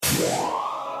Gentlemen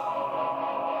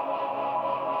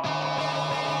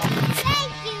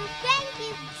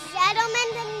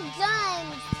and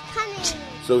guns, coming.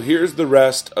 So here's the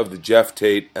rest of the Geoff,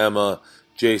 Tate, Emma,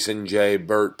 Jason, Jay,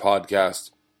 Bert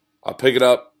podcast. I'll pick it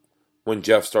up when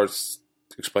Geoff starts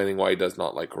explaining why he does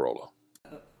not like Corolla.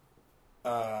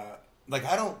 I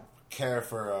don't care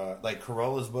for,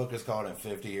 Corolla's book is called In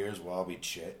 50 Years We'll All Be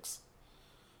Chicks.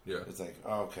 Yeah. It's like,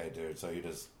 okay, dude, so you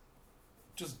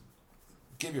just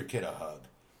give your kid a hug.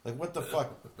 Like, what the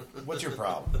fuck? What's your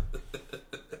problem?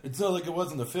 It's not like it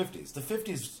was in the 50s. The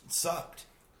 50s sucked.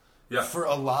 Yeah. For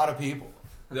a lot of people.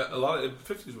 Yeah, a lot of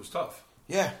the 50s was tough.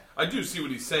 Yeah. I do see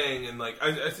what he's saying, and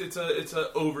it's an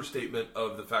overstatement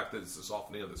of the fact that it's a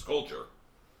softening of this culture.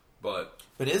 But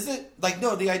is it?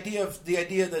 No, the idea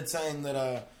that saying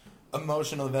that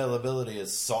emotional availability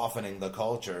is softening the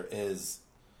culture is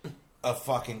a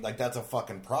fucking that's a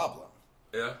fucking problem.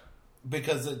 Yeah.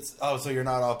 Because it's so you're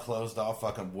not all closed off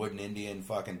fucking wooden Indian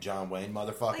fucking John Wayne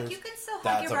motherfuckers. You can still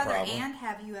hug your brother and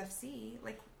have UFC.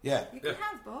 Yeah. You can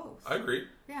have both. I agree.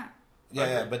 Yeah.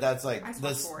 Yeah, but that's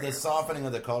the softening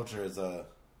of the culture is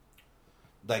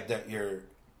that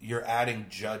you're adding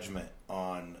judgment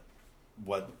on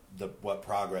what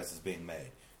progress is being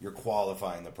made. You're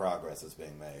qualifying the progress that's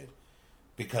being made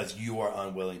because you are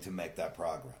unwilling to make that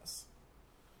progress.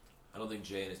 I don't think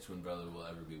Jay and his twin brother will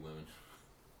ever be women.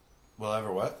 Will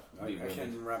ever what? I can't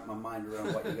even wrap my mind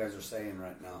around what you guys are saying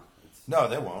right now. No,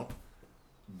 they won't.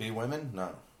 Be women?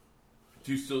 No.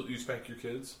 Do you spank your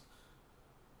kids?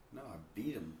 No, I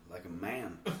beat him like a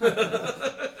man.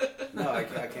 No, I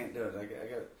can't do it. I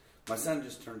got my son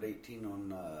just turned 18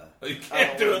 on. You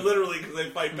can't do it literally because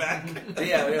they fight back.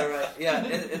 Yeah, right. Yeah,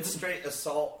 it's straight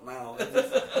assault now.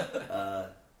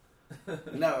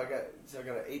 No, I got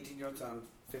an 18-year-old son,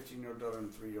 15-year-old daughter, and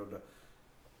a 3-year-old daughter.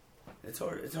 It's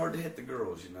hard to hit the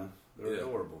girls, They're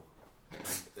adorable.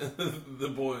 The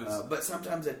boys. But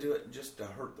sometimes I do it just to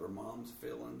hurt their mom's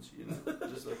feelings,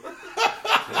 Just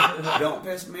don't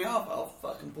piss me off, I'll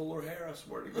fucking pull her hair, I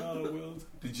swear to God I will.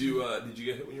 Did you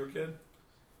get hit when you were a kid?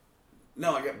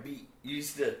 No, I got beat. You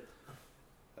used to...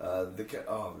 my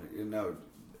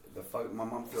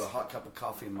mom threw a hot cup of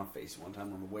coffee in my face one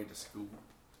time on the way to school.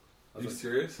 Are you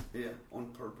serious? Yeah, on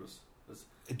purpose.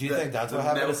 Do you think that's what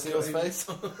happened to Seal's face?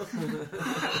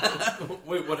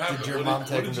 Wait, what happened? Did your mom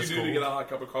take him to What did you do to get a hot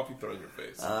cup of coffee thrown in your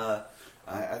face? I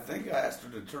think I asked her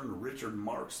to turn Richard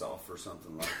Marx off or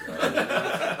something like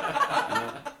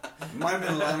that. Might have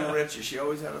been Lionel Richie. She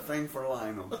always had a thing for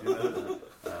Lionel. No,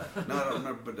 I don't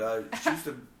remember, but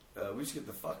we used to get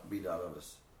the fuck beat out of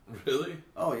us. Really?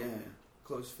 Oh, yeah.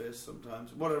 Close fists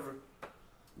sometimes. Whatever.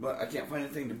 But I can't find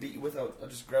anything to beat you with. I'll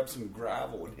just grab some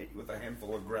gravel and hit you with a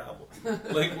handful of gravel. Would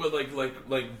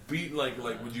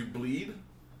you bleed?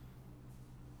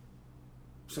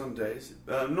 Some days.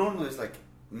 Normally it's like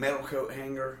metal coat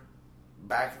hanger,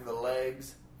 back of the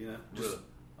legs, Just, really?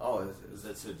 Oh, is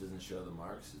that so it doesn't show the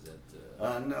marks? Is that?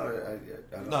 No, I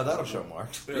don't No, that'll show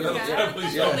marks. Yeah, that'll definitely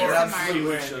show Yeah, it marks.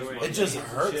 absolutely shows marks. It just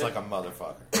hurts like a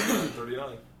motherfucker.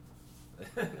 39.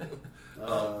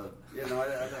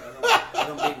 I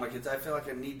don't beat my kids. I feel like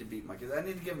I need to beat my kids. I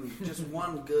need to give them just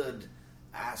one good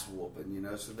ass whooping,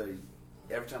 so they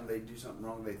every time they do something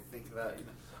wrong, they think of that,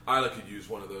 I could use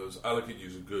one of those. I could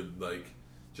use a good,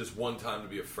 just one time to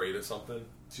be afraid of something.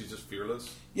 She's just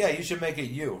fearless. Yeah, you should make it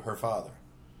you, her father.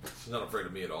 She's not afraid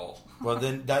of me at all. Well,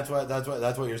 then that's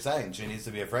what you're saying. She needs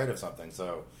to be afraid of something.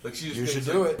 So you should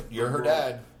do like it. You're her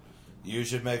dad. You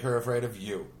should make her afraid of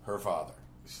you, her father.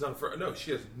 She's not afraid. No,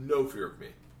 she has no fear of me.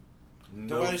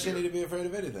 So why does she need to be afraid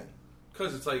of anything?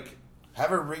 Because it's like... Have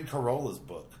her read Corolla's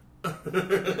book. She's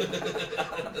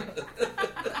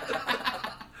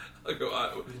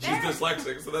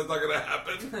dyslexic, so that's not going to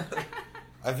happen.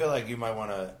 I feel like you might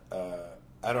want to...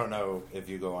 I don't know if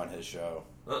you go on his show.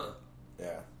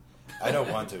 Yeah. I don't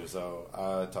want to, so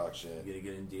I'll talk shit. You gonna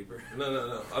get in deeper?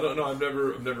 No. I don't know. I've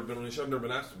never been on his show. I've never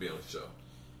been asked to be on his show.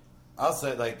 I'll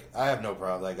say, I have no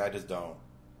problem. I just don't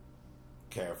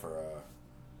care for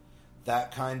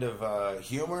that kind of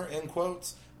humor, in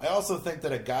quotes. I also think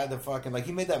that a guy that fucking...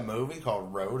 he made that movie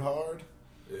called Road Hard.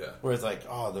 Yeah. Where it's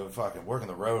the fucking working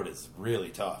the road is really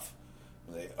tough.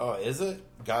 Is it?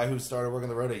 Guy who started working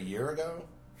the road a year ago?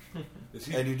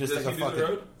 And you just think a fucking...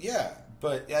 Road? Yeah.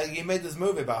 But he made this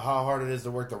movie about how hard it is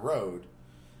to work the road.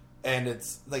 And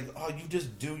it's you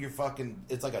just do your fucking...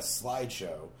 It's like a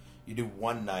slideshow. You do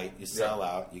one night, you sell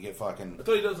out, you get fucking... I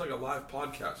thought he does a live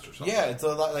podcast or something. Yeah, it's a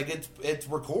lot, it's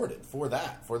recorded for the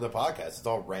podcast. It's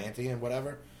all ranty and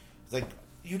whatever. It's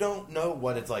you don't know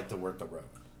what it's like to work the road.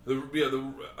 Did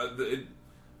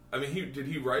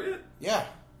he write it? Yeah.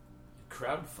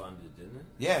 crowdfunded, didn't it?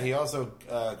 Yeah, he also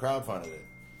crowdfunded it.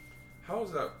 How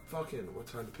is that fucking... What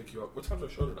time to pick you up? What time's our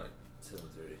show tonight?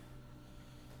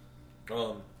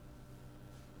 7:30.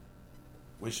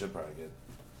 We should probably get...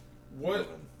 What?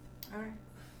 All right.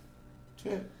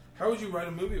 Yeah. How would you write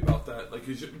a movie about that? Like,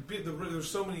 there's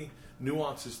so many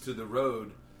nuances to the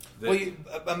road. Well,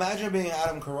 imagine being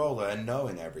Adam Carolla and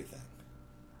knowing everything.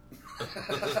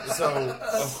 So,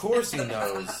 of course he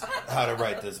knows how to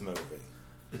write this movie.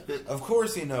 Of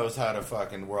course he knows how to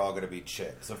fucking... We're all going to be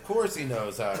chicks. Of course he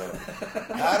knows how to...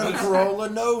 Adam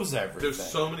Carolla knows everything. There's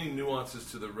so many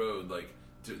nuances to the road. Like,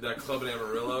 that club in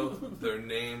Amarillo, they're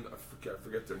named... I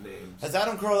forget their names. Has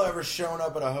Adam Carolla ever shown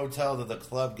up at a hotel that the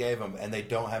club gave him and they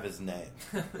don't have his name?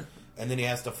 And then he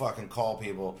has to fucking call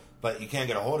people, but you can't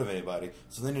get a hold of anybody.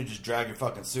 So then you just drag your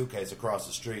fucking suitcase across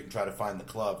the street and try to find the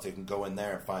club so you can go in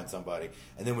there and find somebody.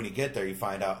 And then when you get there, you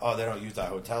find out, oh, they don't use that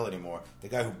hotel anymore. The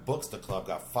guy who books the club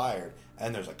got fired,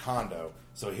 and there's a condo,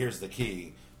 so here's the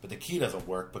key. But the key doesn't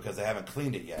work because they haven't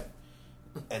cleaned it yet.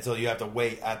 And so you have to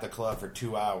wait at the club for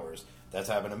 2 hours. That's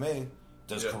happened to me.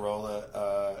 Does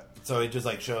Carolla... so he just,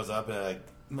 like, shows up and, like...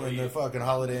 the fucking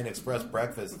Holiday Inn Express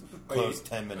breakfast closed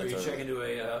 10 minutes early. Or you check into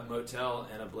a motel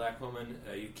and a black woman,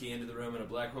 you key into the room and a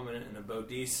black woman in a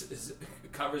bodice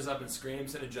covers up and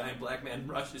screams and a giant black man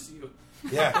rushes you.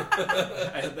 Yeah.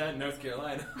 I had that in North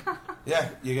Carolina. Yeah,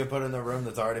 you get put in the room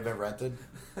that's already been rented.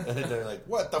 And they're like,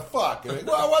 what the fuck? You're like,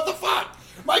 well, what the fuck?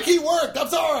 My key worked, I'm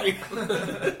sorry.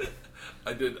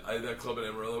 I did that club in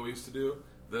Amarillo we used to do.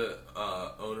 The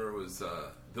owner was...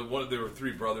 there were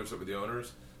three brothers that were the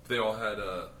owners. They all had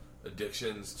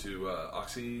addictions to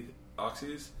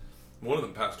oxys. One of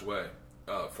them passed away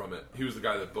from it. He was the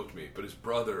guy that booked me, but his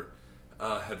brother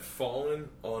had fallen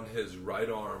on his right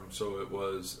arm, so it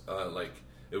was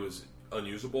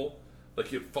unusable. Like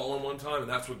he had fallen one time, and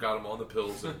that's what got him on the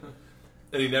pills,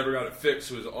 and he never got it fixed.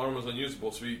 So his arm was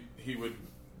unusable. So he would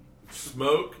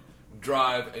smoke,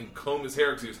 drive, and comb his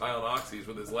hair because he was high on oxys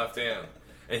with his left hand,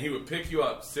 and he would pick you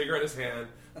up, cigarette in his hand,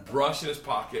 brush in his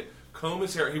pocket. Comb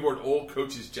his hair. He wore old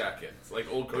coach's jackets, like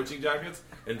old coaching jackets,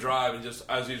 and drive. And just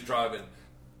as he was driving,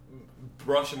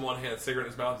 brush in one hand, cigarette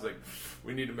in his mouth. He's like,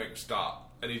 "We need to make him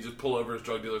stop." And he'd just pull over his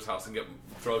drug dealer's house and get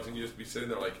drugs, and you just be sitting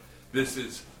there like, "This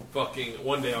is fucking."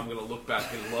 One day I'm gonna look back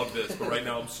and love this, but right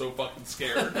now I'm so fucking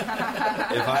scared.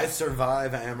 If I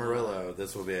survive Amarillo,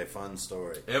 this will be a fun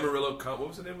story. Amarillo, what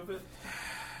was the name of it?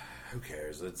 Who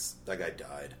cares? That guy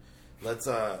died. Let's.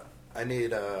 I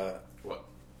need what?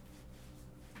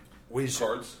 We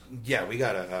cards? Yeah, we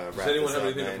gotta wrap Does anyone this have up,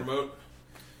 anything man. to promote?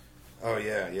 Oh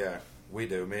yeah, we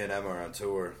do. Me and Emma are on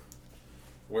tour.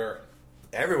 Where?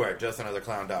 Everywhere.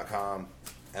 JustAnotherClown.com,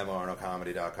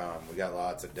 EmmaArnoldComedy.com. We got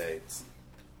lots of dates.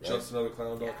 Right?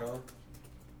 JustAnotherClown.com.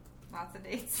 Lots of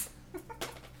dates.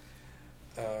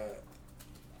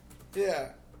 Yeah.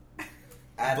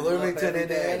 Bloomington,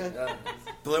 Indiana.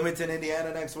 Bloomington,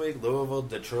 Indiana next week. Louisville,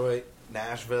 Detroit,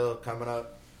 Nashville coming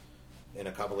up in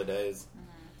a couple of days.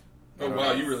 Oh,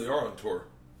 wow, you really are on tour.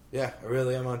 Yeah, I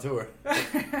really am on tour. Did you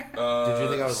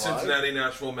think I was Cincinnati, live?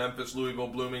 Nashville, Memphis, Louisville,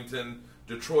 Bloomington,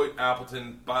 Detroit,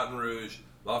 Appleton, Baton Rouge,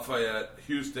 Lafayette,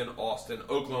 Houston, Austin,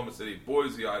 Oklahoma City,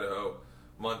 Boise, Idaho,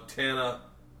 Mountain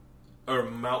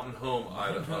Home,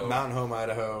 Idaho. Mountain Home,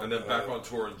 Idaho. And then back on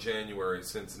tour in January,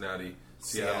 Cincinnati,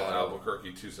 Seattle,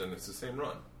 Albuquerque, Tucson. It's the same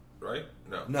run, right?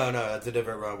 No, that's a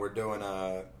different run. We're doing,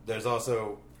 there's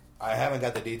also, I haven't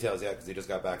got the details yet because he just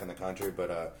got back in the country,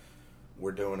 but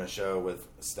we're doing a show with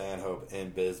Stanhope in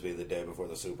Bisbee the day before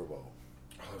the Super Bowl.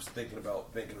 I was thinking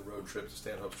about making a road trip to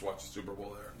Stanhope to watch the Super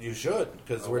Bowl there. You should,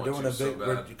 because we're doing a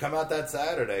big, come out that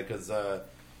Saturday, because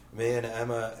me and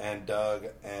Emma and Doug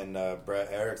and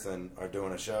Brett Erickson are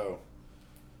doing a show.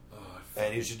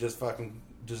 And you should just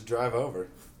drive over.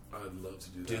 I'd love to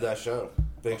do that. Do that show.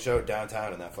 Big show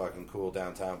downtown in that fucking cool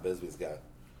downtown Bisbee's got.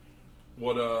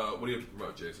 What do you have to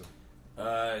promote, Jason?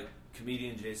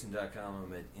 ComedianJason.com.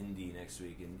 I'm at Indy next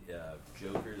week, and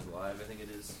Joker's Live, I think it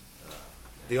is.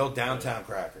 The old downtown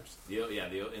crackers.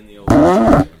 In the old.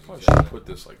 I probably should put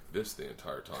this like this the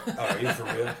entire time. Oh, are you for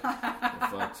real?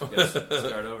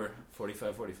 Start over.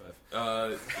 45. By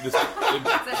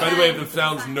the way, if it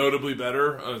sounds notably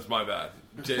better, it's my bad.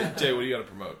 Jay, what do you got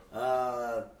to promote?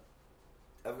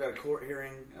 I've got a court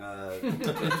hearing 2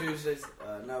 Tuesdays.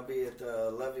 And I'll be at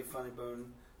Levy Funny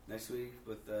Bone next week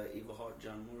with Evil Heart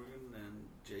John Morgan and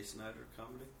Jay Snyder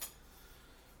Comedy.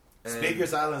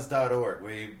 SpeakerSilence.org.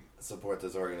 We support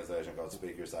this organization called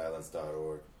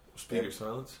SpeakerSilence.org. Speaker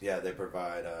Silence? Yeah, they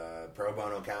provide pro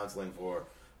bono counseling for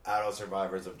adult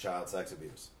survivors of child sex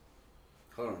abuse.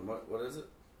 Hold on, what is it?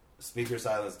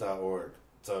 SpeakerSilence.org.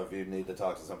 So if you need to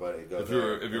talk to somebody, go If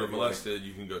you're molested,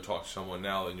 you can go talk to someone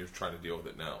now, and you're trying to deal with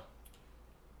it now.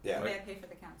 Yeah. They pay for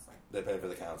the counselor. They pay for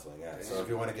the counseling, yeah. So if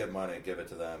you want to give money, give it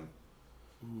to them.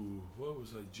 Ooh, what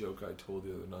was a joke I told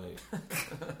the other night?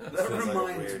 That Feels like a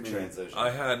reminds weird me. transition.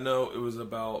 It was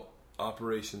about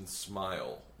Operation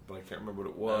Smile, but I can't remember what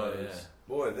it was. Oh, yeah.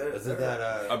 Boy, Isn't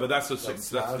that But that's like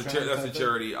Smile Train that's the type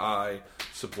charity I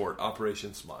support,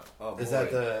 Operation Smile, oh, Is boy.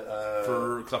 that the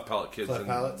for cleft palate kids cleft in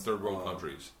palates? third world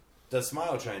countries. the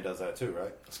Smile Train does that too,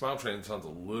 right? Smile Train sounds a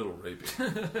little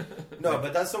rapey. No,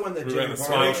 but that's the one that We Jimmy ran a Pardo-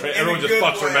 Smile Train. In a Everyone just good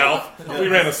fucks her way. mouth. We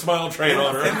ran a Smile Train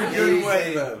on her. In a good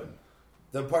way, though.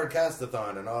 The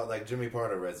Podcastathon and all, like Jimmy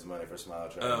Pardo raises money for Smile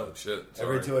Train. Oh shit!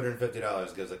 Every Sorry.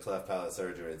 $250 gives a cleft palate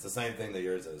surgery. It's the same thing that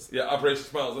yours is. Yeah, Operation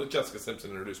Smile. Jessica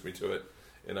Simpson introduced me to it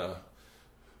in a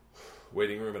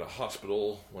waiting room at a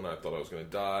hospital when I thought I was going to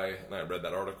die, and I read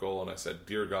that article and I said,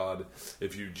 "Dear God,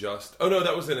 if you just..." Oh no,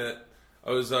 that wasn't it.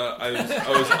 I was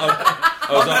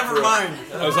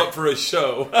up for a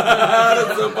show.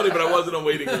 That's so funny, but I was in a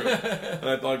waiting room, and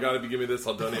I thought, God, if you give me this,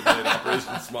 I'll donate money to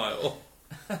Operation Smile.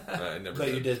 I never.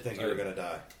 But you did think you were going to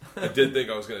die. I did think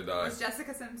I was going to die. Was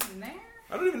Jessica Simpson there?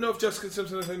 I don't even know if Jessica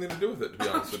Simpson has anything to do with it, to be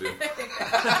honest with you.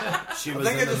 She I was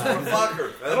think I in the just want to magazine. fuck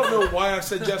her. I don't know why I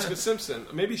said Jessica Simpson.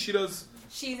 Maybe she does.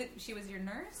 She was your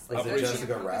nurse? Was it was Jessica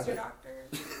your, was Rabbit? your doctor?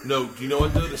 No, do you know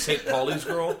what though? The St. Pauli's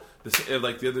girl,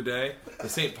 like the other day, the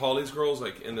St. Pauli's girl's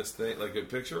like in this thing, like a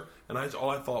picture, and all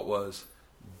I thought was,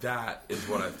 that is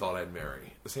what I thought I'd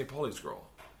marry. The St. Pauli's girl.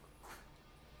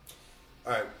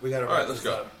 All right, we got to All right, wrap let's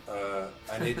this go. up.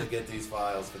 I need to get these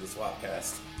files for the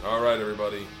Swapcast. All right,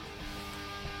 everybody.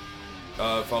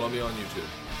 Follow me on YouTube.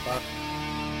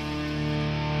 Bye.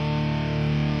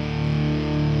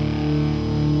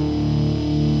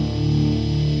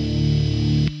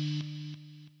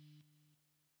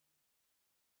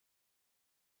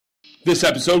 This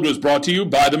episode was brought to you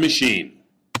by The Machine.